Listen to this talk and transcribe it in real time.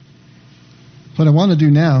What I want to do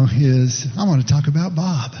now is I want to talk about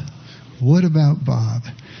Bob. What about Bob?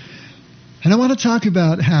 And I want to talk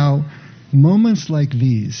about how moments like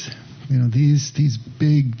these, these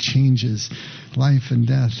big changes, life and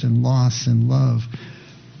death and loss and love,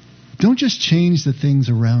 don't just change the things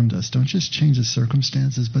around us, don't just change the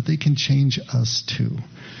circumstances, but they can change us too.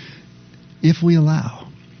 If we allow,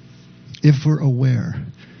 if we're aware,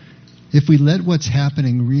 if we let what's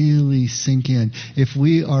happening really sink in, if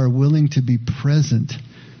we are willing to be present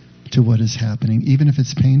to what is happening, even if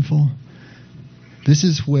it's painful, this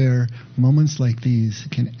is where moments like these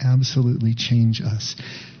can absolutely change us,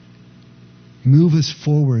 move us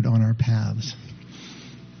forward on our paths.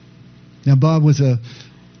 Now, Bob was a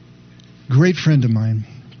great friend of mine.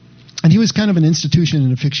 And he was kind of an institution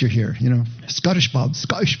in a fixture here, Scottish Bob.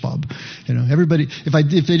 Everybody,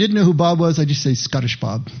 if they didn't know who Bob was, I'd just say Scottish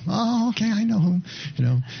Bob. Oh, okay, I know him,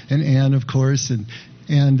 And Anne, of course,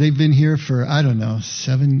 and they've been here for,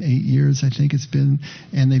 7, 8 years, I think it's been,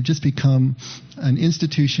 and they've just become an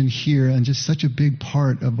institution here and just such a big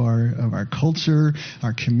part of our culture,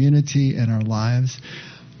 our community, and our lives.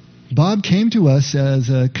 Bob came to us as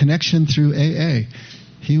a connection through AA.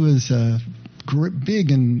 He was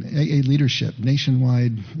big in AA leadership,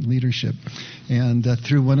 nationwide leadership. And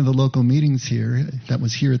through one of the local meetings here, that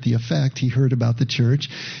was here at the Effect, he heard about the church,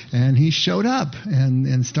 and he showed up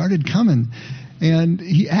and started coming. And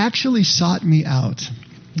he actually sought me out.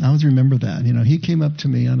 I always remember that. He came up to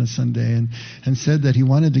me on a Sunday and said that he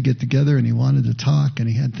wanted to get together and he wanted to talk and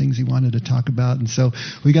he had things he wanted to talk about. And so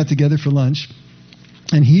we got together for lunch,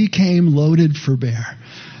 and he came loaded for bear.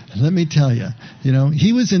 Let me tell you,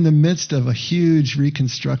 he was in the midst of a huge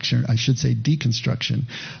deconstruction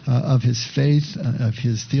of his faith, of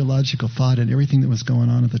his theological thought and everything that was going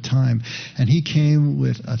on at the time. And he came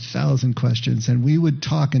with 1,000 questions, and we would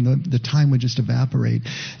talk, and the time would just evaporate.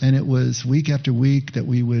 And it was week after week that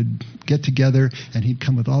we would get together, and he'd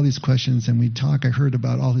come with all these questions, and we'd talk. I heard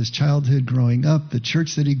about all his childhood growing up, the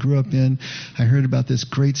church that he grew up in. I heard about this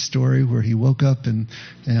great story where he woke up and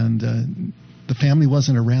the family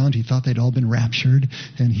wasn't around. He thought they'd all been raptured,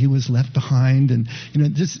 and he was left behind. And,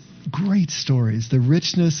 just great stories. The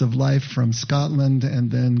richness of life from Scotland and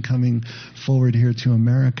then coming forward here to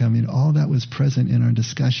America. All that was present in our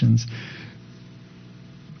discussions.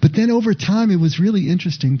 But then over time, it was really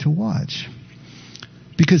interesting to watch.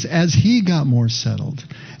 Because as he got more settled,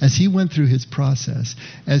 as he went through his process,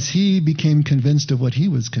 as he became convinced of what he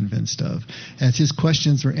was convinced of, as his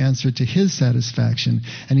questions were answered to his satisfaction,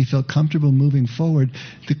 and he felt comfortable moving forward,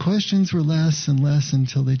 the questions were less and less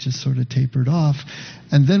until they just sort of tapered off.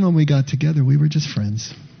 And then when we got together, we were just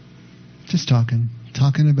friends, just talking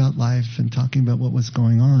about life and talking about what was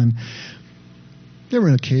going on. There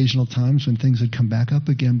were occasional times when things would come back up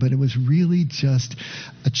again, but it was really just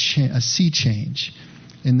a sea change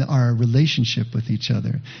in our relationship with each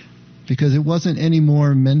other, because it wasn't any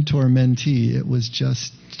more mentor-mentee. It was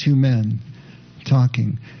just two men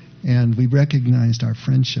talking, and we recognized our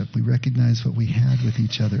friendship. We recognized what we had with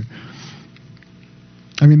each other.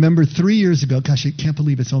 I remember 3 years ago, gosh, I can't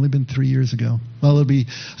believe it's only been 3 years ago. Well, I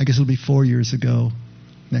guess it'll be 4 years ago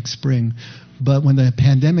next spring. But when the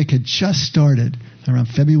pandemic had just started, around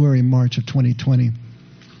February, March of 2020,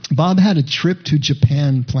 Bob had a trip to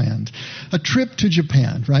Japan planned. A trip to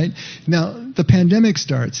Japan, right? Now, the pandemic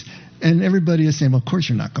starts, and everybody is saying, well, of course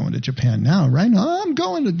you're not going to Japan now, right? No, I'm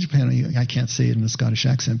going to Japan. I can't say it in a Scottish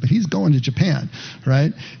accent, but he's going to Japan,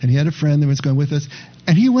 right? And he had a friend that was going with us,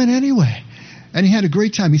 and he went anyway. And he had a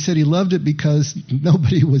great time. He said he loved it because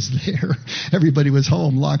nobody was there. Everybody was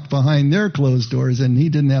home, locked behind their closed doors, and he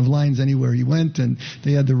didn't have lines anywhere he went, and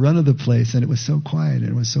they had the run of the place, and it was so quiet, and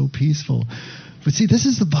it was so peaceful. But see, this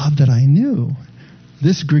is the Bob that I knew.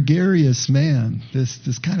 This gregarious man,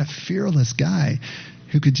 this kind of fearless guy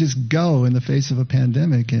who could just go in the face of a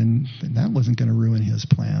pandemic, and that wasn't going to ruin his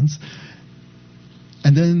plans.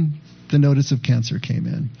 And then the notice of cancer came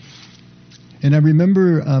in. And I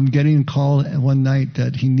remember getting a call one night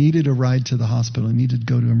that he needed a ride to the hospital. He needed to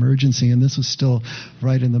go to emergency, and this was still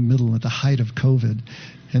right in the middle at the height of COVID.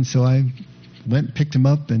 And so I went, picked him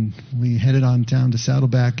up, and we headed on down to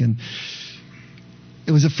Saddleback, and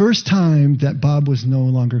it was the first time that Bob was no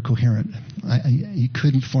longer coherent. He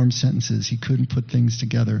couldn't form sentences. He couldn't put things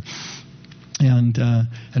together. And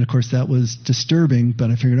of course, that was disturbing, but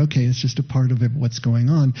I figured, okay, it's just a part of what's going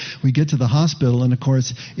on. We get to the hospital, and of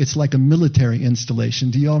course, it's like a military installation.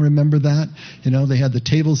 Do you all remember that? They had the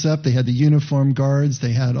tables up, they had the uniform guards,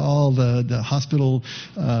 they had all the hospital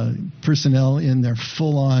personnel in their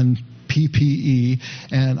full-on PPE,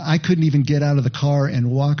 and I couldn't even get out of the car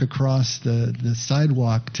and walk across the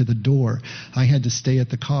sidewalk to the door. I had to stay at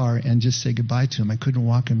the car and just say goodbye to him. I couldn't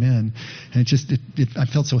walk him in, and I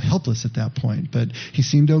felt so helpless at that point. But he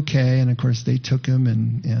seemed okay, and of course they took him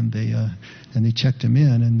and they checked him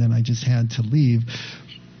in, and then I just had to leave.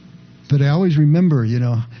 But I always remember,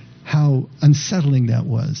 how unsettling that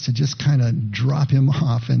was to just kind of drop him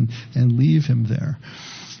off and leave him there.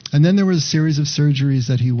 And then there was a series of surgeries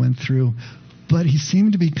that he went through, but he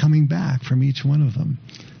seemed to be coming back from each one of them.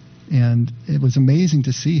 And it was amazing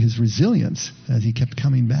to see his resilience as he kept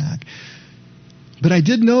coming back. But I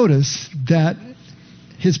did notice that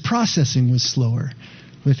his processing was slower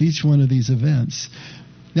with each one of these events.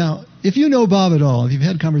 Now, if you know Bob at all, if you've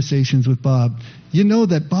had conversations with Bob, you know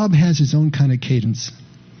that Bob has his own kind of cadence,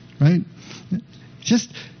 right?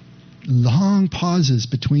 Just long pauses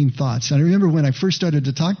between thoughts. And I remember when I first started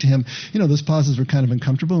to talk to him, those pauses were kind of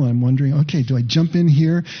uncomfortable. And I'm wondering, okay, do I jump in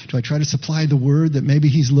here? Do I try to supply the word that maybe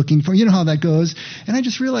he's looking for? You know how that goes. And I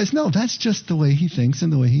just realized, no, that's just the way he thinks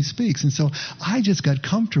and the way he speaks. And so I just got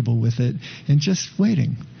comfortable with it and just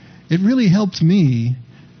waiting. It really helped me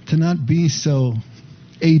to not be so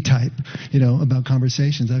A-type, about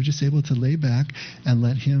conversations. I was just able to lay back and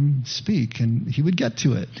let him speak, and he would get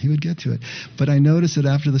to it. But I noticed that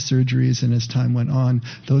after the surgeries and as time went on,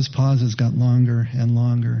 those pauses got longer and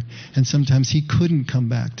longer, and sometimes he couldn't come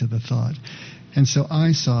back to the thought. And so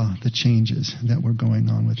I saw the changes that were going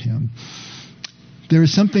on with him. There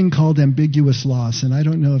is something called ambiguous loss, and I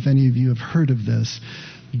don't know if any of you have heard of this,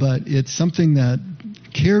 but it's something that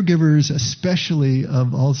caregivers, especially of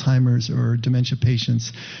Alzheimer's or dementia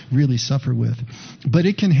patients, really suffer with. But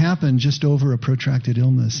it can happen just over a protracted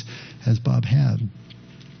illness, as Bob had.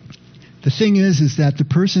 The thing is that the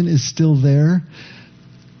person is still there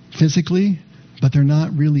physically, but they're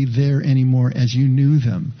not really there anymore as you knew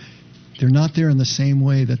them. They're not there in the same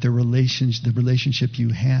way that the relationship you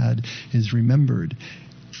had is remembered.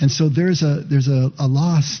 And so there's a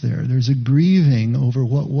loss there. There's a grieving over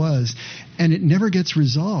what was. And it never gets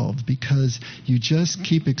resolved because you just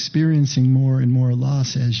keep experiencing more and more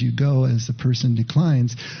loss as you go, as the person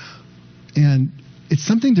declines. And it's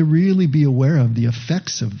something to really be aware of, the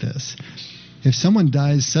effects of this. If someone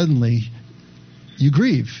dies suddenly, you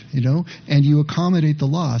grieve, and you accommodate the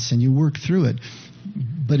loss and you work through it.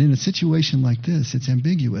 But in a situation like this, it's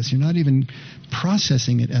ambiguous. You're not even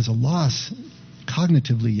processing it as a loss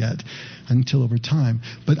cognitively yet until over time.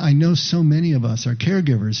 But I know so many of us are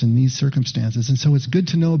caregivers in these circumstances, and so it's good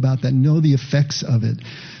to know about that, know the effects of it,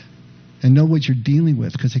 and know what you're dealing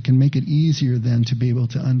with, because it can make it easier then to be able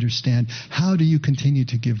to understand how do you continue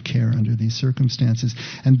to give care under these circumstances.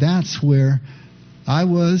 And that's where I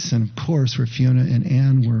was, and of course where Fiona and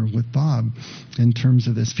Anne were with Bob in terms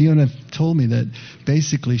of this. Fiona told me that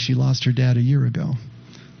basically she lost her dad a year ago.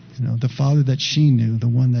 The father that she knew, the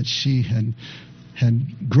one that she had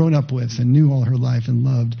grown up with and knew all her life and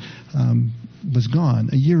loved, was gone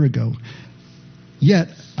a year ago. Yet,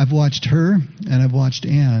 I've watched her and I've watched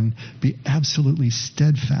Anne be absolutely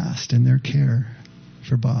steadfast in their care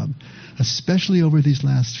for Bob, especially over these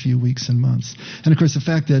last few weeks and months. And of course, the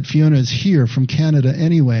fact that Fiona is here from Canada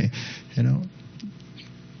anyway,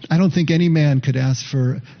 I don't think any man could ask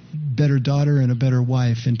for a better daughter and a better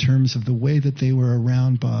wife in terms of the way that they were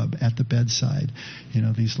around Bob at the bedside,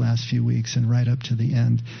 these last few weeks and right up to the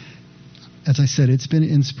end. As I said, it's been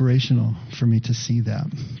inspirational for me to see that.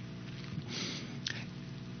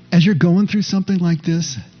 As you're going through something like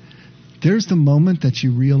this, there's the moment that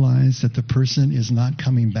you realize that the person is not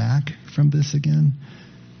coming back from this again.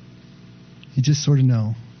 You just sort of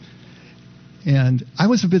know. And I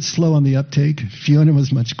was a bit slow on the uptake. Fiona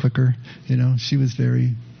was much quicker. She was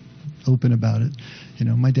very open about it.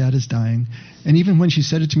 My dad is dying. And even when she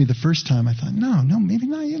said it to me the first time, I thought, no, maybe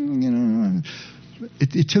not.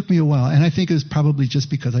 It took me a while. And I think it was probably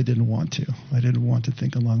just because I didn't want to. I didn't want to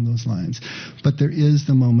think along those lines. But there is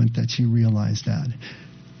the moment that you realize that.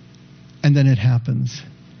 And then it happens.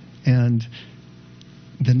 And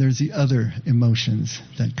then there's the other emotions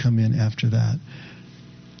that come in after that.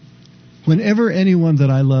 Whenever anyone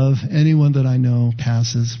that I love, anyone that I know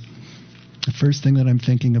passes, the first thing that I'm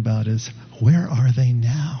thinking about is, where are they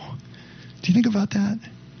now? Do you think about that?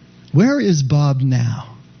 Where is Bob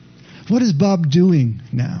now? What is Bob doing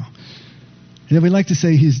now? And we like to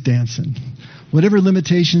say he's dancing. Whatever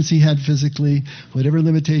limitations he had physically, whatever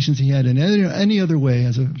limitations he had in any other way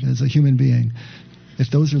as a human being, if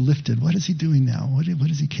those are lifted, what is he doing now? What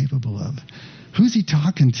is he capable of? Who's he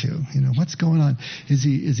talking to? What's going on? Is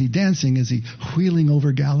he dancing? Is he wheeling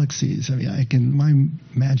over galaxies? I mean, my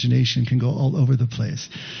imagination can go all over the place.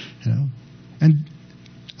 And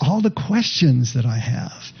all the questions that I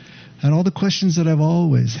have, and all the questions that I've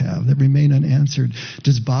always have that remain unanswered.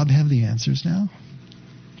 Does Bob have the answers now?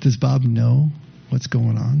 Does Bob know what's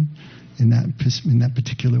going on in that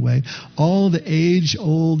particular way? All the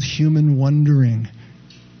age-old human wondering,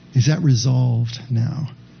 is that resolved now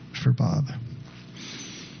for Bob?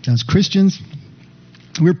 Now, as Christians,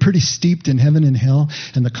 we're pretty steeped in heaven and hell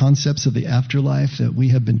and the concepts of the afterlife that we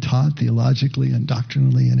have been taught theologically and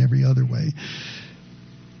doctrinally and every other way.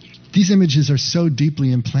 These images are so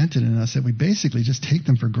deeply implanted in us that we basically just take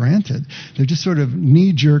them for granted. They're just sort of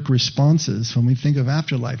knee-jerk responses when we think of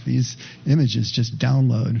afterlife. These images just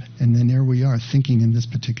download, and then there we are thinking in this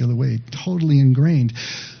particular way, totally ingrained.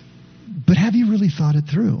 But have you really thought it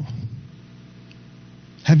through?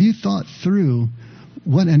 Have you thought through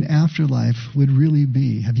what an afterlife would really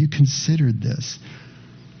be? Have you considered this?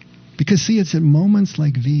 Because, see, it's at moments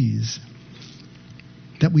like these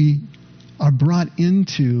that we are brought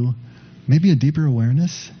into maybe a deeper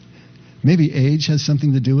awareness. Maybe age has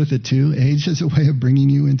something to do with it too. Age is a way of bringing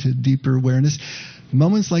you into deeper awareness.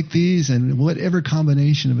 Moments like these and whatever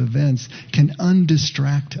combination of events can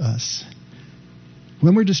undistract us.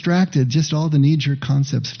 When we're distracted, just all the knee-jerk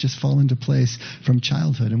concepts just fall into place from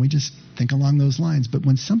childhood, and we just think along those lines. But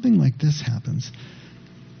when something like this happens,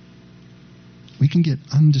 we can get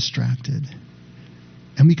undistracted,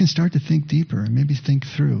 and we can start to think deeper and maybe think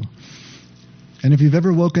through. And if you've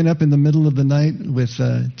ever woken up in the middle of the night with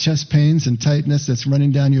chest pains and tightness that's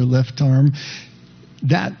running down your left arm,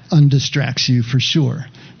 that undistracts you for sure.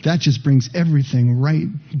 That just brings everything right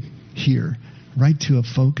here, right to a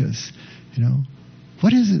focus. You know,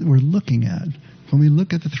 what is it we're looking at when we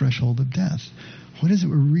look at the threshold of death? What is it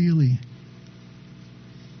we're really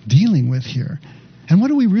dealing with here? And what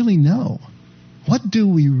do we really know? What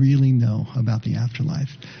do we really know about the afterlife?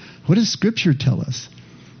 What does Scripture tell us?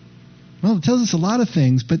 Well, it tells us a lot of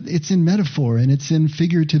things, but it's in metaphor and it's in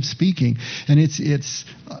figurative speaking, and it's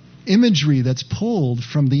imagery that's pulled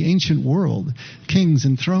from the ancient world, kings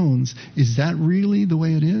and thrones. Is that really the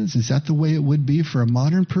way it is? Is that the way it would be for a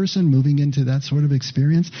modern person moving into that sort of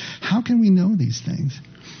experience? How can we know these things?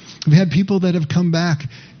 We've had people that have come back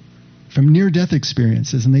from near-death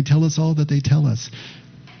experiences, and they tell us all that they tell us.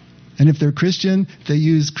 And if they're Christian, they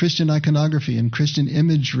use Christian iconography and Christian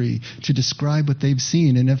imagery to describe what they've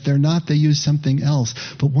seen. And if they're not, they use something else.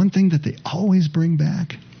 But one thing that they always bring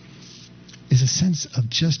back is a sense of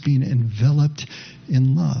just being enveloped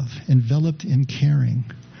in love, enveloped in caring.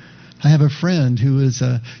 I have a friend who was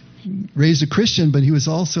raised a Christian, but he was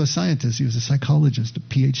also a scientist. He was a psychologist, a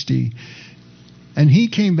PhD. And he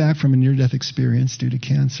came back from a near-death experience due to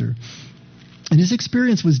cancer. And his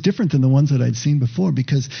experience was different than the ones that I'd seen before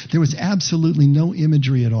because there was absolutely no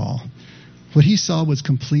imagery at all. What he saw was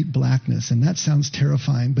complete blackness, and that sounds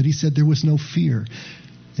terrifying, but he said there was no fear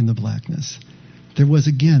in the blackness. There was,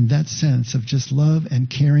 again, that sense of just love and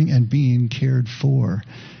caring and being cared for.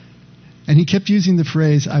 And he kept using the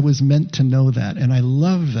phrase, I was meant to know that. And I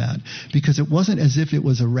love that because it wasn't as if it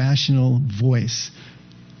was a rational voice,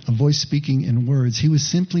 a voice speaking in words. He was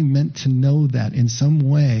simply meant to know that in some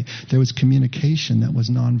way there was communication that was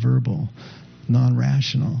nonverbal,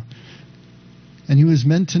 non-rational. And he was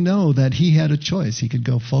meant to know that he had a choice. He could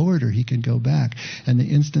go forward or he could go back. And the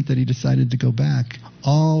instant that he decided to go back,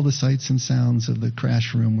 all the sights and sounds of the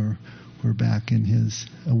crash room were back in his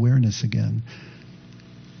awareness again.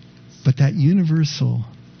 But that universal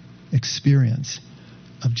experience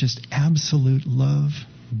of just absolute love,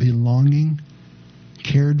 belonging,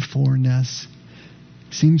 cared for-ness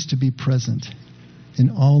seems to be present in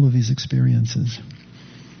all of these experiences.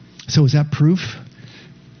 So is that proof?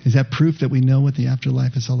 Is that proof that we know what the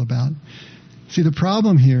afterlife is all about? See, the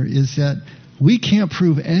problem here is that we can't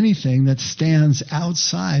prove anything that stands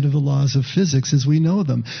outside of the laws of physics as we know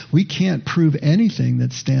them. We can't prove anything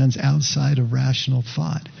that stands outside of rational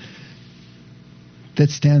thought, that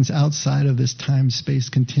stands outside of this time-space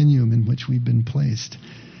continuum in which we've been placed.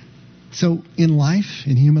 So in life,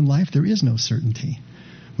 in human life, there is no certainty.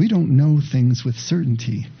 We don't know things with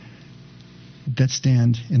certainty that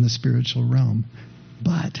stand in the spiritual realm.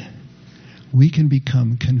 But we can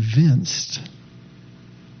become convinced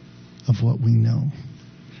of what we know.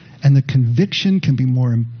 And the conviction can be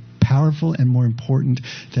more powerful and more important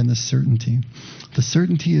than the certainty. The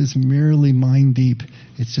certainty is merely mind deep.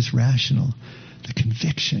 It's just rational. The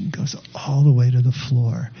conviction goes all the way to the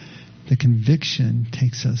floor. The conviction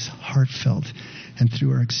takes us heartfelt and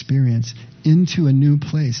through our experience into a new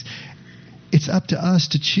place. It's up to us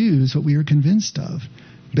to choose what we are convinced of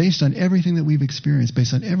based on everything that we've experienced,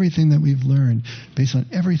 based on everything that we've learned, based on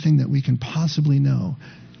everything that we can possibly know.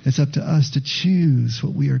 It's up to us to choose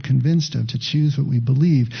what we are convinced of, to choose what we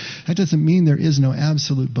believe. That doesn't mean there is no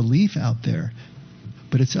absolute belief out there,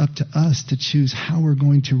 but it's up to us to choose how we're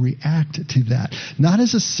going to react to that. Not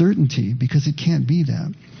as a certainty, because it can't be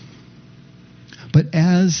that, but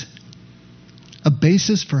as a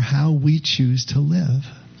basis for how we choose to live,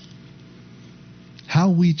 how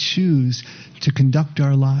we choose to conduct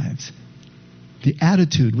our lives, the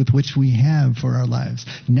attitude with which we have for our lives.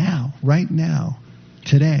 Now, right now,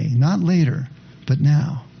 today, not later, but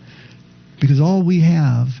now. Because all we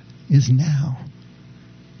have is now.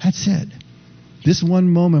 That's it. This one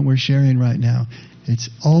moment we're sharing right now, it's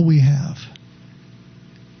all we have.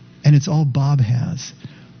 And it's all Bob has.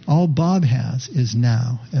 All Bob has is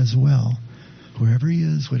now as well. Wherever he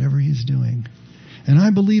is, whatever he's doing. And I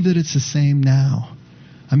believe that it's the same now.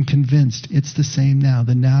 I'm convinced it's the same now.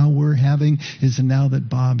 The now we're having is the now that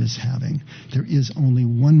Bob is having. There is only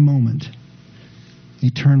one moment,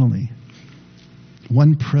 eternally.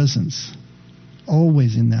 One presence,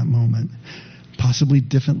 always in that moment. Possibly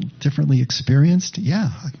differently experienced? Yeah,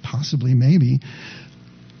 possibly, maybe.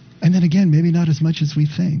 And then again, maybe not as much as we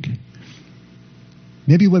think.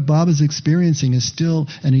 Maybe what Bob is experiencing is still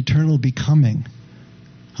an eternal becoming,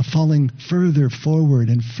 a falling further forward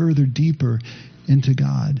and further deeper into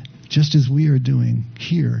God, just as we are doing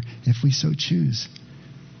here, if we so choose.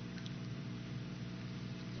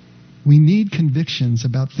 We need convictions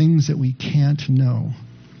about things that we can't know,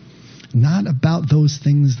 not about those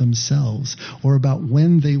things themselves or about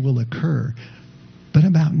when they will occur, but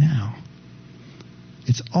about now.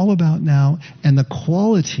 It's all about now and the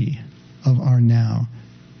quality of our now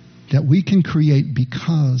that we can create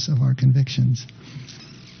because of our convictions.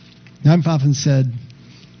 Now, I've often said,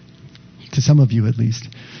 to some of you at least,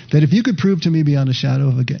 that if you could prove to me beyond a shadow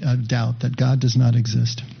of a doubt that God does not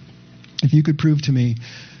exist, if you could prove to me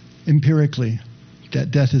empirically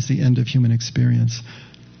that death is the end of human experience,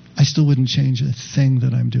 I still wouldn't change a thing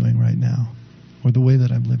that I'm doing right now or the way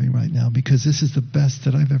that I'm living right now, because this is the best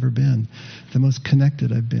that I've ever been, the most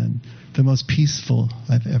connected I've been, the most peaceful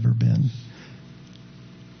I've ever been.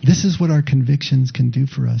 This is what our convictions can do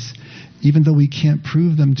for us. Even though we can't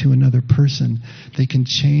prove them to another person, they can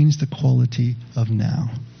change the quality of now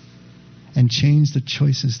and change the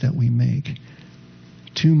choices that we make.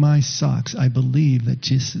 To my socks, I believe that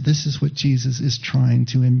this is what Jesus is trying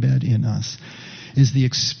to embed in us, is the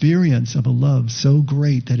experience of a love so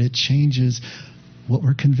great that it changes what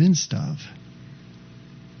we're convinced of.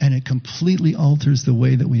 And it completely alters the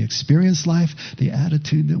way that we experience life, the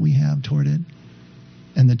attitude that we have toward it,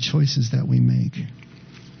 and the choices that we make.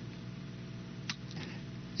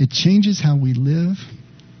 It changes how we live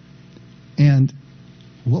and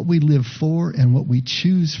what we live for and what we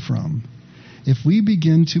choose from. If we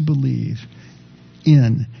begin to believe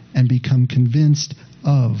in and become convinced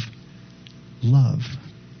of love,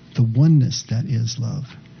 the oneness that is love,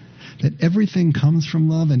 that everything comes from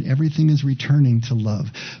love and everything is returning to love.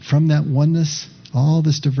 From that oneness, all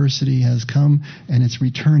this diversity has come and it's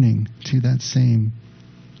returning to that same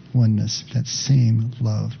oneness, that same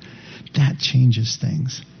love. That changes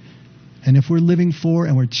things. And if we're living for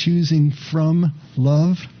and we're choosing from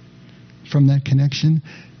love, from that connection,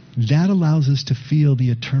 that allows us to feel the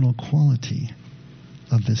eternal quality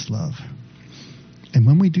of this love. And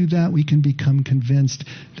when we do that, we can become convinced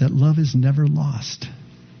that love is never lost.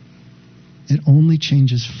 It only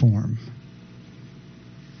changes form.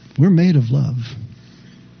 We're made of love.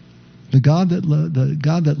 The God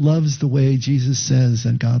that loves the way Jesus says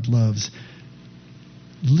that God loves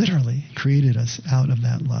literally created us out of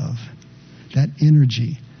that love, that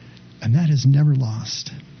energy, and that is never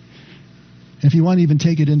lost. And if you want to even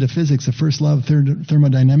take it into physics, the first law of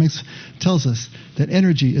thermodynamics tells us that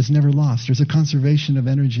energy is never lost. There's a conservation of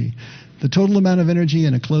energy. The total amount of energy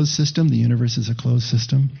in a closed system, the universe is a closed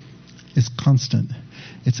system, is constant.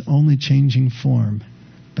 It's only changing form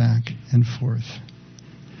back and forth.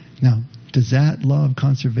 Now, does that law of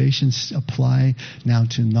conservation apply now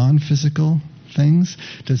to non-physical things?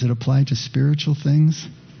 Does it apply to spiritual things?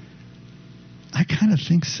 I kind of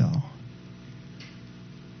think so.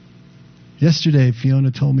 Yesterday,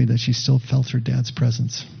 Fiona told me that she still felt her dad's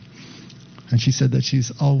presence. And she said that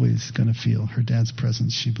she's always going to feel her dad's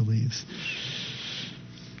presence, she believes.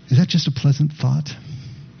 Is that just a pleasant thought?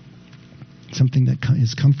 Something that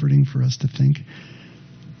is comforting for us to think?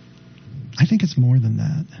 I think it's more than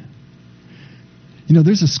that. You know,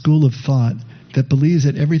 there's a school of thought that believes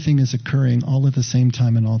that everything is occurring all at the same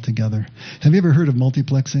time and all together. Have you ever heard of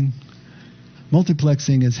multiplexing?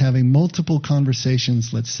 Multiplexing is having multiple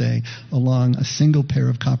conversations, let's say, along a single pair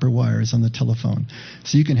of copper wires on the telephone.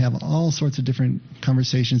 So you can have all sorts of different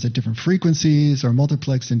conversations at different frequencies or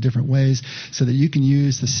multiplexed in different ways so that you can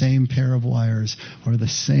use the same pair of wires or the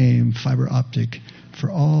same fiber optic for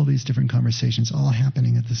all these different conversations, all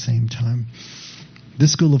happening at the same time.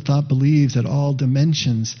 This school of thought believes that all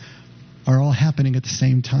dimensions are all happening at the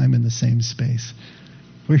same time in the same space.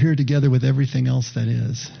 We're here together with everything else that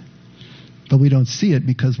is. But we don't see it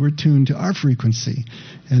because we're tuned to our frequency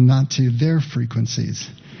and not to their frequencies.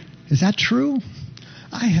 Is that true?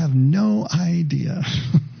 I have no idea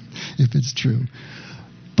if it's true.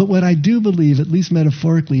 But what I do believe, at least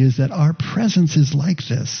metaphorically, is that our presence is like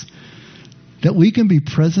this. That we can be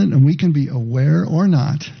present and we can be aware or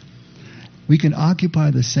not. We can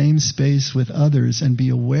occupy the same space with others and be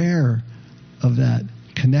aware of that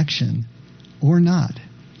connection or not.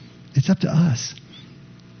 It's up to us.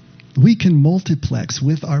 We can multiplex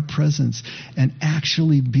with our presence and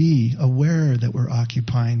actually be aware that we're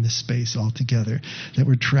occupying the space altogether, that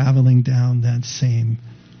we're traveling down that same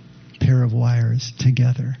pair of wires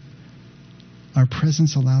together. Our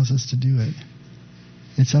presence allows us to do it.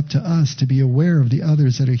 It's up to us to be aware of the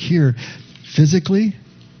others that are here physically,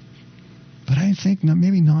 but I think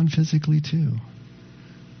maybe non-physically too.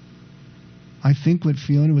 I think what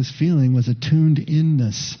Fiona was feeling was a tuned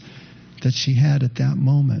inness that she had at that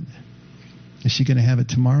moment. Is she going to have it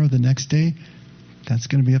tomorrow, the next day? That's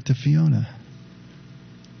going to be up to Fiona.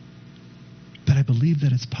 But I believe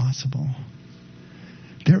that it's possible.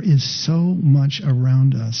 There is so much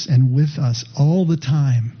around us and with us all the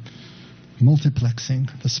time,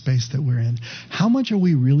 multiplexing the space that we're in. How much are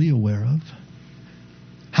we really aware of?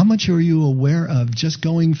 How much are you aware of just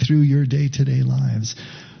going through your day-to-day lives,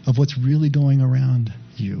 of what's really going around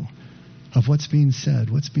you, of what's being said,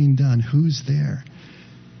 what's being done, who's there?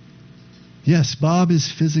 Yes, Bob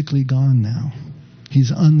is physically gone now. He's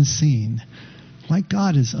unseen, like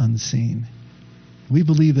God is unseen. We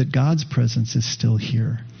believe that God's presence is still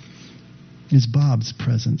here. Is Bob's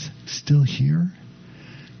presence still here?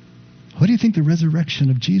 What do you think the resurrection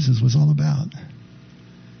of Jesus was all about?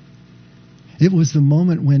 It was the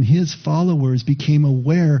moment when his followers became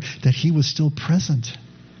aware that he was still present.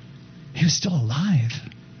 He was still alive.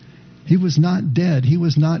 He was not dead. He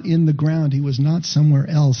was not in the ground. He was not somewhere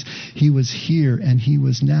else. He was here and he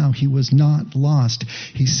was now. He was not lost.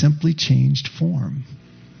 He simply changed form.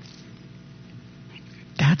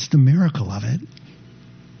 That's the miracle of it.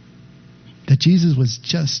 That Jesus was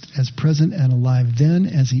just as present and alive then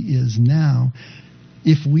as he is now,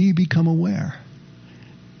 if we become aware.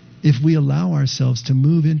 If we allow ourselves to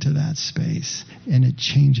move into that space and it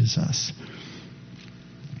changes us.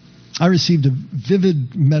 I received a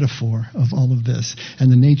vivid metaphor of all of this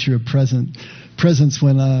and the nature of presence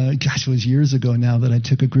when, it was years ago now that I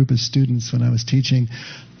took a group of students when I was teaching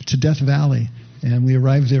to Death Valley. And we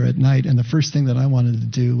arrived there at night, and the first thing that I wanted to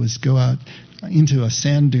do was go out into a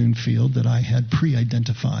sand dune field that I had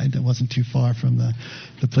pre-identified that wasn't too far from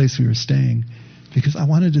the place we were staying, because I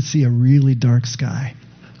wanted to see a really dark sky.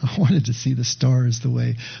 I wanted to see the stars the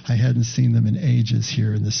way I hadn't seen them in ages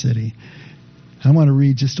here in the city. I want to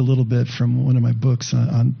read just a little bit from one of my books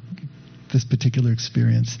on this particular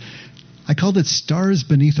experience. I called it Stars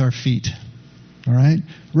Beneath Our Feet. All right?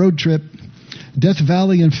 Road trip, Death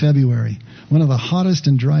Valley in February. One of the hottest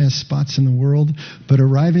and driest spots in the world, but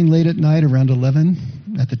arriving late at night around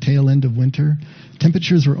 11 at the tail end of winter,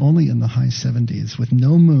 temperatures were only in the high 70s with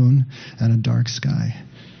no moon and a dark sky.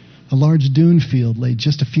 A large dune field lay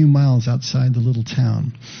just a few miles outside the little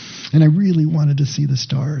town, and I really wanted to see the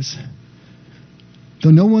stars.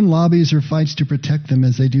 Though no one lobbies or fights to protect them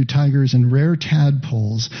as they do tigers and rare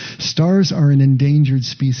tadpoles, stars are an endangered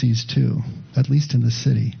species too, at least in the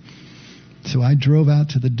city. So I drove out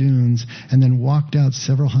to the dunes and then walked out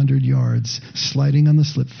several hundred yards, sliding on the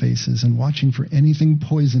slip faces and watching for anything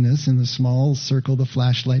poisonous in the small circle the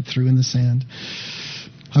flashlight threw in the sand.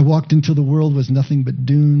 I walked until the world was nothing but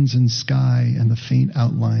dunes and sky and the faint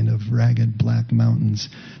outline of ragged black mountains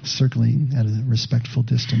circling at a respectful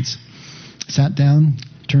distance. Sat down,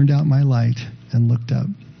 turned out my light, and looked up.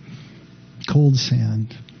 Cold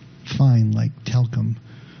sand, fine like talcum,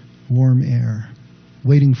 warm air,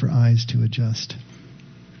 waiting for eyes to adjust.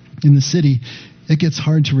 In the city, it gets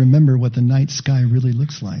hard to remember what the night sky really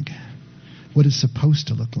looks like, what it's supposed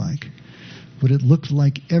to look like, what it looked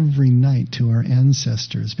like every night to our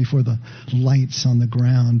ancestors before the lights on the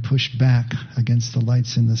ground pushed back against the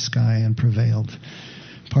lights in the sky and prevailed.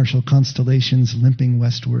 Partial constellations limping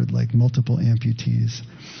westward like multiple amputees.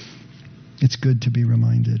 It's good to be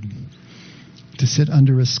reminded. To sit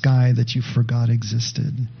under a sky that you forgot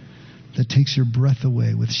existed. that takes your breath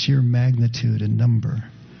away with sheer magnitude and number.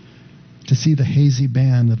 To see the hazy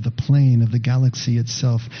band of the plane of the galaxy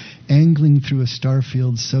itself angling through a star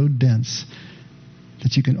field so dense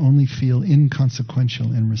that you can only feel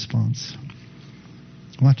inconsequential in response.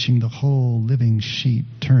 Watching the whole living sheet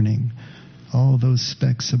turning, all those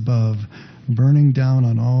specks above, burning down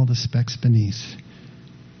on all the specks beneath.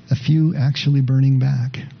 A few actually burning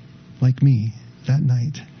back, like me, that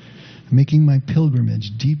night, making my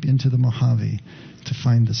pilgrimage deep into the Mojave to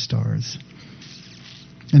find the stars.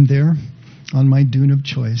 And there, on my dune of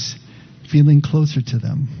choice, feeling closer to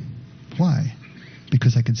them. Why?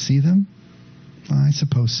 Because I could see them? I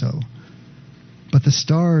suppose so. But the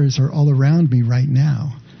stars are all around me right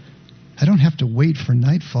now. I don't have to wait for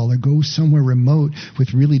nightfall or go somewhere remote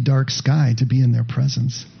with really dark sky to be in their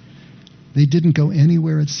presence. They didn't go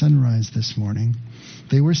anywhere at sunrise this morning.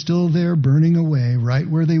 They were still there burning away right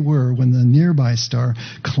where they were when the nearby star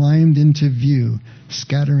climbed into view,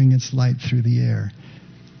 scattering its light through the air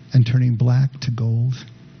and turning black to gold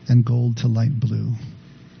and gold to light blue.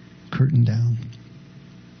 Curtain down.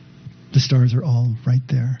 The stars are all right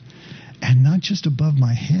there. And not just above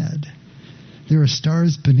my head. There are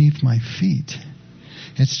stars beneath my feet.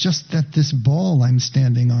 It's just that this ball I'm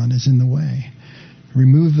standing on is in the way.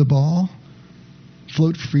 Remove the ball,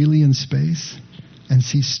 float freely in space, and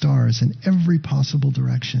see stars in every possible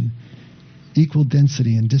direction. Equal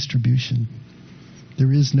density and distribution.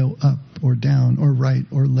 There is no up or down or right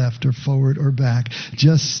or left or forward or back.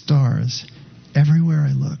 Just stars everywhere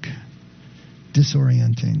I look.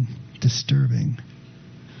 Disorienting, disturbing.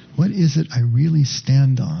 What is it I really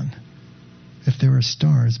stand on if there are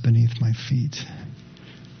stars beneath my feet?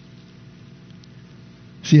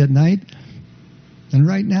 See, at night and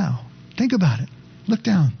right now, think about it. Look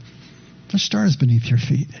down. There's stars beneath your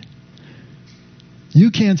feet.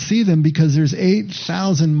 You can't see them because there's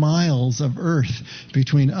 8,000 miles of Earth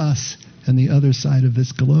between us and the other side of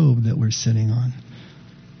this globe that we're sitting on.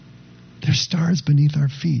 There's stars beneath our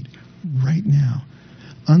feet right now.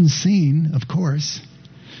 Unseen, of course,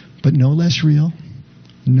 but no less real,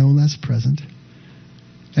 no less present.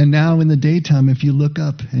 And now in the daytime, if you look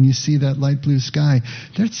up and you see that light blue sky,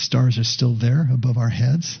 their stars are still there above our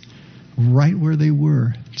heads, right where they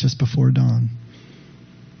were just before dawn.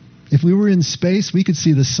 If we were in space, we could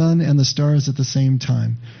see the sun and the stars at the same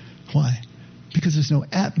time. Why? Because there's no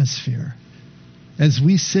atmosphere. As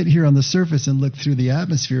we sit here on the surface and look through the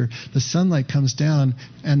atmosphere, the sunlight comes down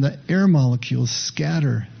and the air molecules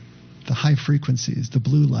scatter the high frequencies, the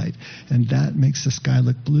blue light, and that makes the sky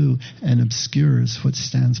look blue and obscures what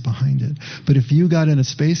stands behind it. But if you got in a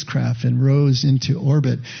spacecraft and rose into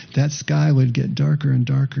orbit, that sky would get darker and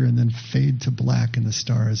darker and then fade to black and the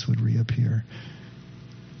stars would reappear.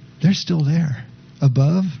 They're still there,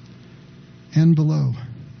 above and below.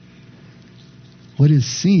 What is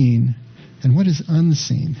seen and what is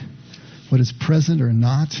unseen, what is present or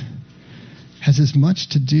not, has as much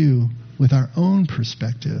to do with our own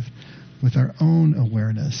perspective, with our own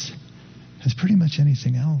awareness, as pretty much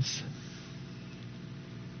anything else.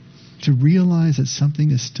 To realize that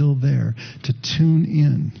something is still there, to tune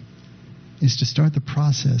in, is to start the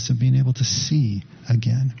process of being able to see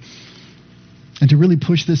again. And to really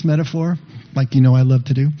push this metaphor, like you know I love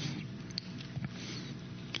to do,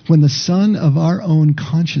 when the sun of our own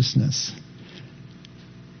consciousness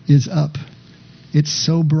is up, it's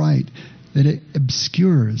so bright that it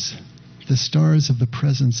obscures the stars of the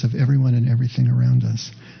presence of everyone and everything around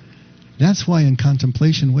us. That's why in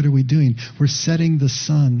contemplation, what are we doing? We're setting the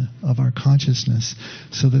sun of our consciousness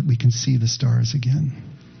so that we can see the stars again.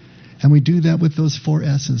 And we do that with those 4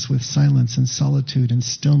 S's, with silence and solitude and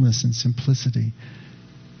stillness and simplicity.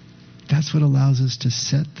 That's what allows us to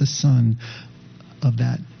set the sun of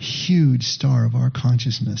that huge star of our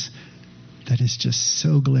consciousness that is just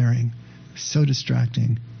so glaring, so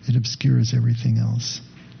distracting, it obscures everything else.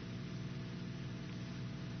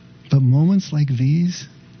 But moments like these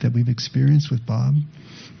that we've experienced with Bob,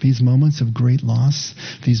 these moments of great loss,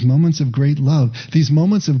 these moments of great love, these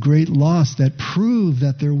moments of great loss that prove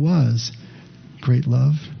that there was great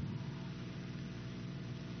love,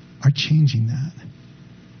 are changing that,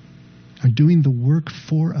 are doing the work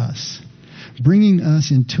for us, bringing us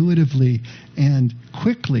intuitively and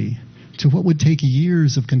quickly to what would take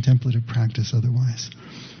years of contemplative practice otherwise.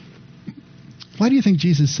 Why do you think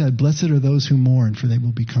Jesus said, "Blessed are those who mourn, for they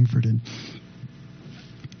will be comforted"?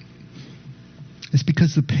 It's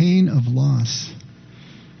because the pain of loss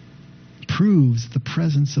proves the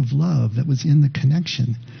presence of love that was in the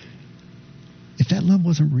connection. If that love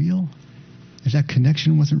wasn't real, if that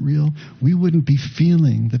connection wasn't real, we wouldn't be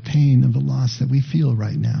feeling the pain of the loss that we feel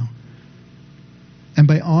right now. And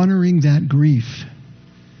by honoring that grief,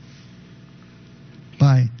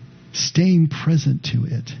 by staying present to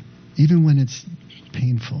it, even when it's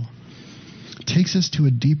painful, takes us to a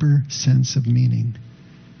deeper sense of meaning.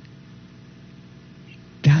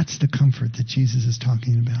 That's the comfort that Jesus is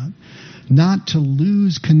talking about. Not to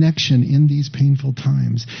lose connection in these painful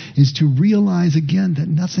times is to realize again that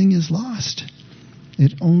nothing is lost.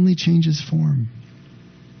 It only changes form.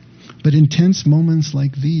 But intense moments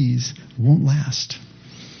like these won't last.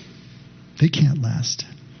 They can't last.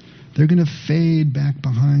 They're going to fade back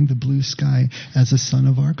behind the blue sky as the sun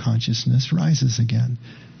of our consciousness rises again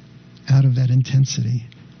out of that intensity.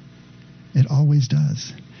 It always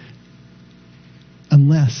does.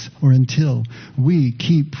 Unless or until we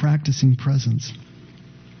keep practicing presence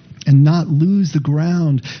and not lose the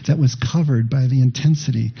ground that was covered by the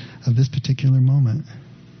intensity of this particular moment.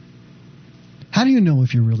 How do you know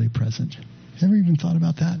if you're really present? Ever even thought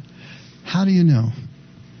about that? How do you know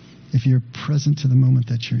if you're present to the moment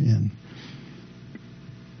that you're in?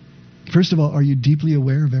 First of all, are you deeply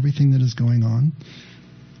aware of everything that is going on?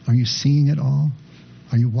 Are you seeing it all?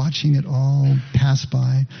 Are you watching it all pass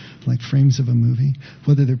by like frames of a movie?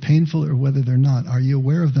 Whether they're painful or whether they're not, are you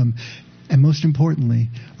aware of them? And most importantly,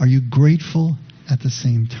 are you grateful at the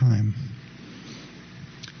same time?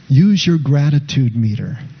 Use your gratitude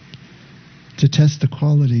meter to test the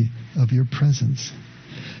quality of your presence.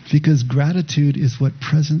 Because gratitude is what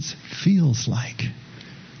presence feels like.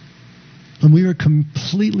 When we are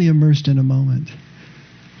completely immersed in a moment,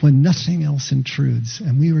 when nothing else intrudes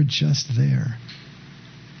and we are just there,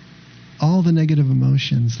 all the negative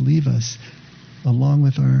emotions leave us along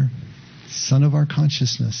with our sun of our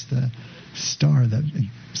consciousness, the star that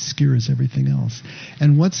obscures everything else.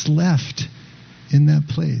 And what's left in that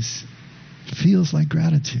place feels like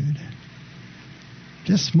gratitude.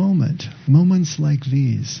 This moment, moments like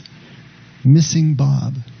these, missing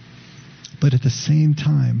Bob, but at the same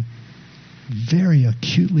time, very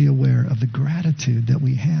acutely aware of the gratitude that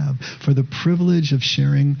we have for the privilege of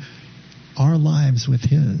sharing our lives with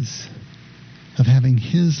his, of having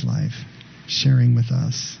his life sharing with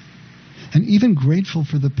us. And even grateful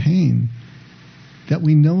for the pain that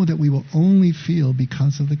we know that we will only feel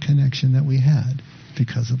because of the connection that we had,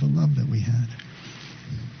 because of the love that we had.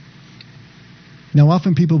 Now,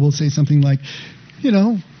 often people will say something like,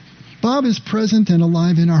 Bob is present and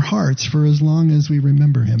alive in our hearts for as long as we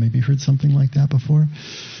remember him. Have you heard something like that before?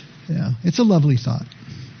 Yeah, it's a lovely thought.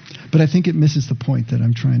 But I think it misses the point that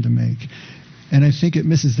I'm trying to make. And I think it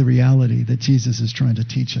misses the reality that Jesus is trying to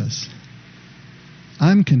teach us.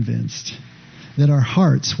 I'm convinced that our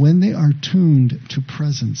hearts, when they are tuned to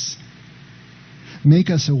presence, make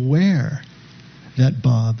us aware that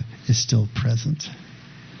Bob is still present,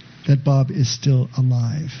 that Bob is still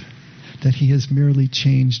alive, that he has merely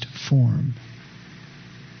changed form.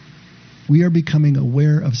 We are becoming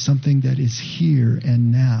aware of something that is here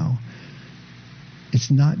and now.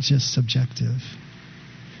 It's not just subjective.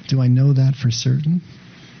 Do I know that for certain?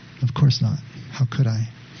 Of course not. How could I?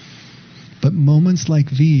 But moments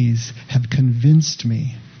like these have convinced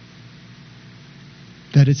me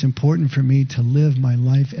that it's important for me to live my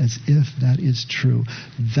life as if that is true.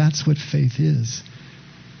 That's what faith is.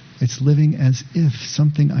 It's living as if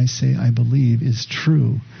something I say I believe is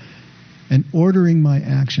true, and ordering my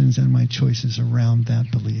actions and my choices around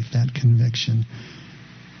that belief, that conviction.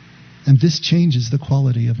 And this changes the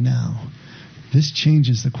quality of now. This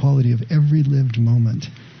changes the quality of every lived moment,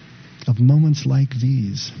 of moments like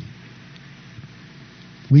these.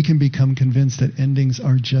 We can become convinced that endings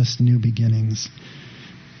are just new beginnings,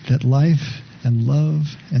 that life and love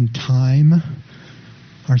and time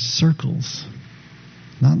are circles,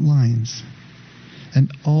 not lines, and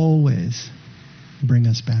always bring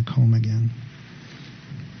us back home again.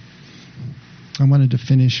 I wanted to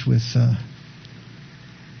finish with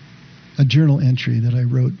a journal entry that I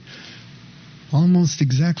wrote almost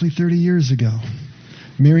exactly 30 years ago.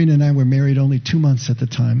 Marion and I were married only 2 months at the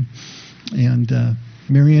time, and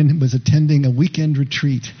Marion was attending a weekend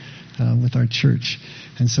retreat with our church,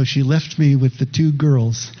 and so she left me with the two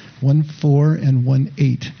girls, 1 4 and 1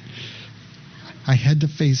 8. I had to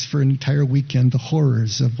face for an entire weekend the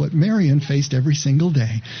horrors of what Marion faced every single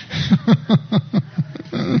day.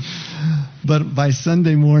 But by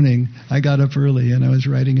Sunday morning, I got up early and I was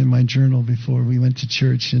writing in my journal before we went to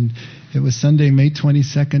church. And it was Sunday, May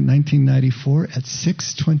 22nd, 1994 at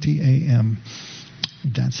 6:20 a.m.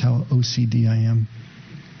 That's how OCD I am.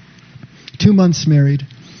 2 months married.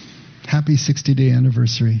 Happy 60-day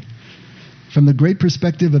anniversary. From the great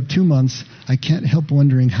perspective of 2 months, I can't help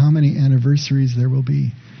wondering how many anniversaries there will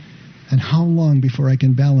be, and how long before I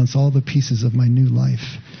can balance all the pieces of my new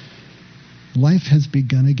life. Life has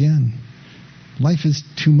begun again. Life is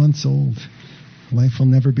 2 months old. Life will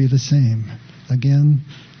never be the same. Again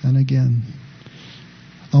and again.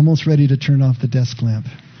 Almost ready to turn off the desk lamp.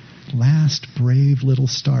 Last brave little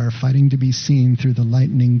star fighting to be seen through the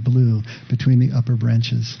lightning blue between the upper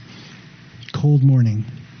branches. Cold morning.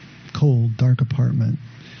 Cold, dark apartment.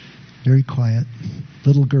 Very quiet.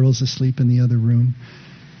 Little girls asleep in the other room.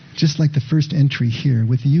 Just like the first entry here,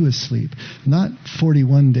 with you asleep. Not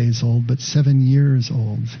 41 days old, but 7 years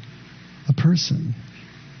old. A person.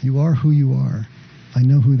 You are who you are. I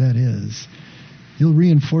know who that is. You'll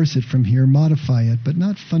reinforce it from here, modify it, but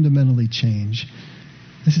not fundamentally change.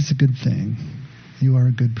 This is a good thing. You are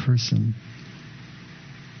a good person.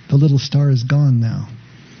 The little star is gone now.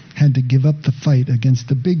 Had to give up the fight against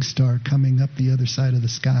the big star coming up the other side of the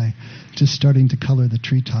sky, just starting to color the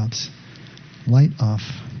treetops. Light off.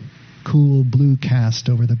 Cool blue cast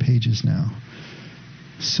over the pages now.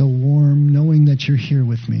 So warm, knowing that you're here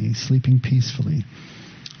with me, sleeping peacefully.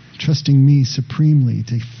 Trusting me supremely,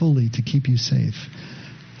 fully to keep you safe.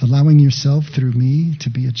 Allowing yourself through me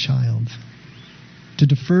to be a child. To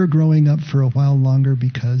defer growing up for a while longer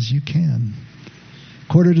because you can.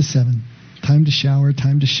 6:45. Time to shower,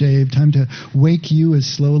 time to shave, time to wake you as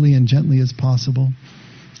slowly and gently as possible.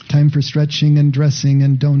 Time for stretching and dressing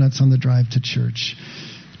and donuts on the drive to church.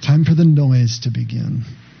 Time for the noise to begin.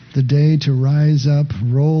 The day to rise up,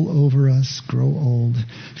 roll over us, grow old,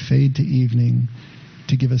 fade to evening,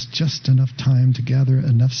 to give us just enough time to gather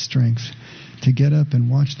enough strength to get up and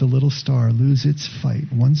watch the little star lose its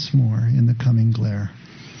fight once more in the coming glare.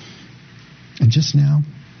 And just now,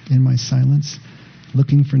 in my silence,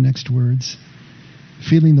 looking for next words,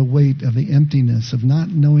 feeling the weight of the emptiness of not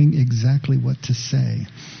knowing exactly what to say,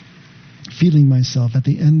 feeling myself at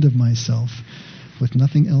the end of myself with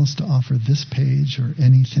nothing else to offer this page or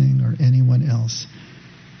anything or anyone else,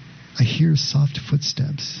 I hear soft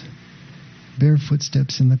footsteps, bare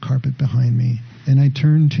footsteps in the carpet behind me, and I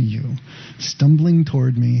turn to you, stumbling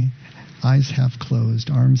toward me, eyes half closed,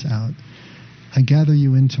 arms out. I gather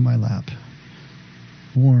you into my lap,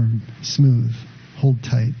 warm, smooth, hold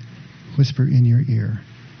tight, whisper in your ear.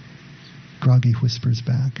 Groggy whispers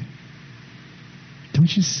back.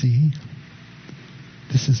 Don't you see?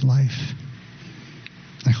 This is life.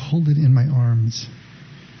 I hold it in my arms.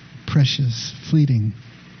 Precious, fleeting,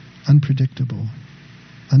 unpredictable,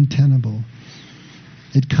 untenable.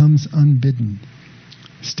 It comes unbidden,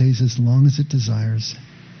 stays as long as it desires,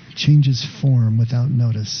 changes form without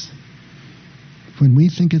notice. When we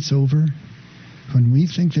think it's over, when we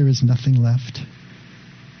think there is nothing left,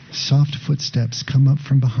 soft footsteps come up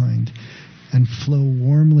from behind and flow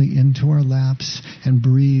warmly into our laps and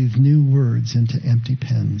breathe new words into empty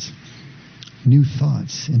pens, new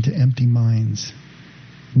thoughts into empty minds,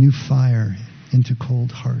 new fire into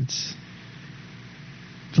cold hearts.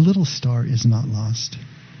 The little star is not lost.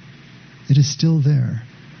 It is still there,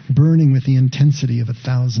 burning with the intensity of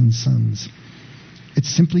 1,000 suns. It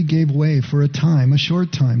simply gave way for a time, a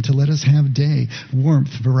short time, to let us have day,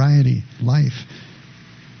 warmth, variety, life.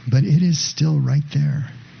 But it is still right there,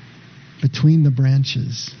 between the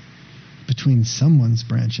branches, between someone's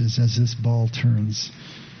branches as this ball turns.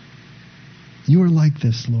 You are like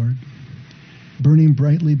this, Lord, burning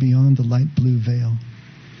brightly beyond the light blue veil,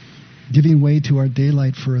 giving way to our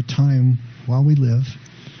daylight for a time while we live.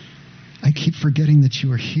 I keep forgetting that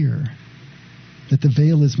you are here, that the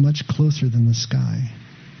veil is much closer than the sky,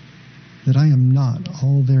 that I am not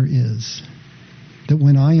all there is, that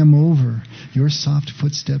when I am over, your soft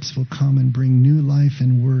footsteps will come and bring new life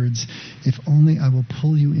in words, if only I will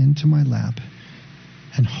pull you into my lap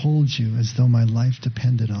and hold you as though my life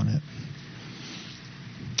depended on it.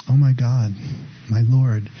 Oh my God, my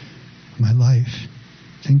Lord, my life,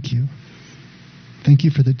 thank you. Thank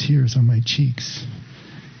you for the tears on my cheeks.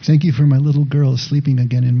 Thank you for my little girl sleeping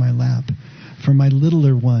again in my lap, for my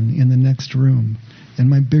littler one in the next room, and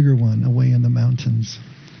my bigger one away in the mountains.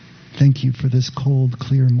 Thank you for this cold,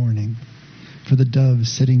 clear morning, for the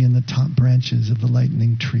doves sitting in the top branches of the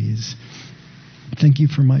lightning trees. Thank you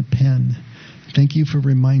for my pen. Thank you for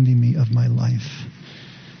reminding me of my life.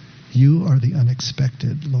 You are the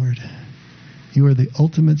unexpected, Lord. You are the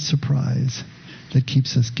ultimate surprise that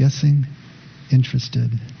keeps us guessing, interested,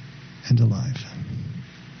 and alive.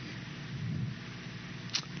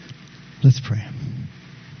 Let's pray.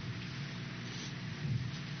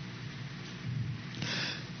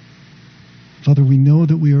 Father, we know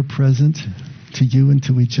that we are present to you and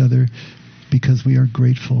to each other because we are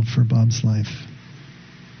grateful for Bob's life.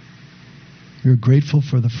 We are grateful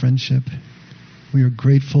for the friendship. We are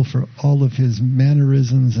grateful for all of his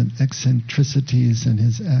mannerisms and eccentricities and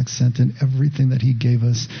his accent and everything that he gave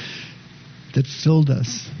us that filled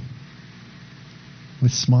us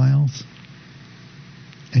with smiles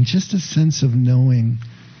and just a sense of knowing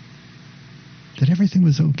that everything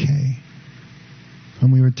was okay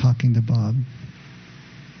when we were talking to Bob.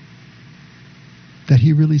 That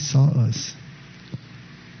he really saw us.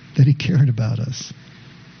 That he cared about us.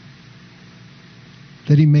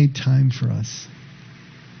 That he made time for us.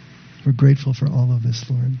 We're grateful for all of this,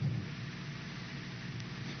 Lord.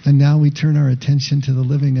 And now we turn our attention to the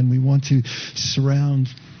living, and we want to surround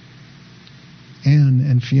Anne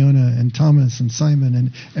and Fiona and Thomas and Simon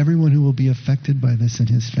and everyone who will be affected by this and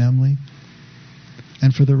his family.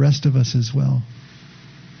 And for the rest of us as well,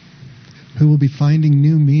 who will be finding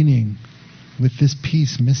new meaning with this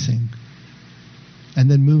piece missing, and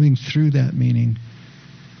then moving through that meaning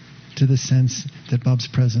to the sense that Bob's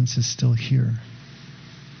presence is still here,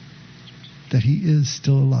 that he is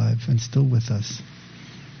still alive and still with us,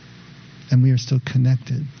 and we are still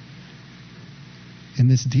connected in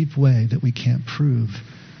this deep way that we can't prove,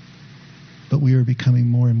 but we are becoming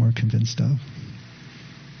more and more convinced of.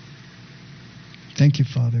 Thank you,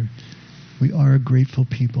 Father. We are a grateful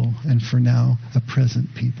people, and for now, a present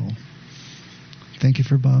people. Thank you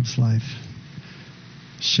for Bob's life.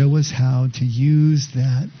 Show us how to use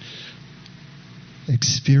that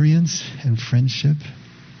experience and friendship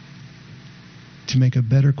to make a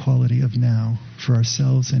better quality of now for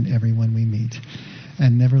ourselves and everyone we meet.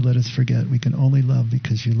 And never let us forget we can only love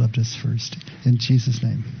because you loved us first. In Jesus'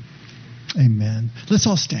 name, amen. Let's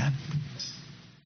all stand.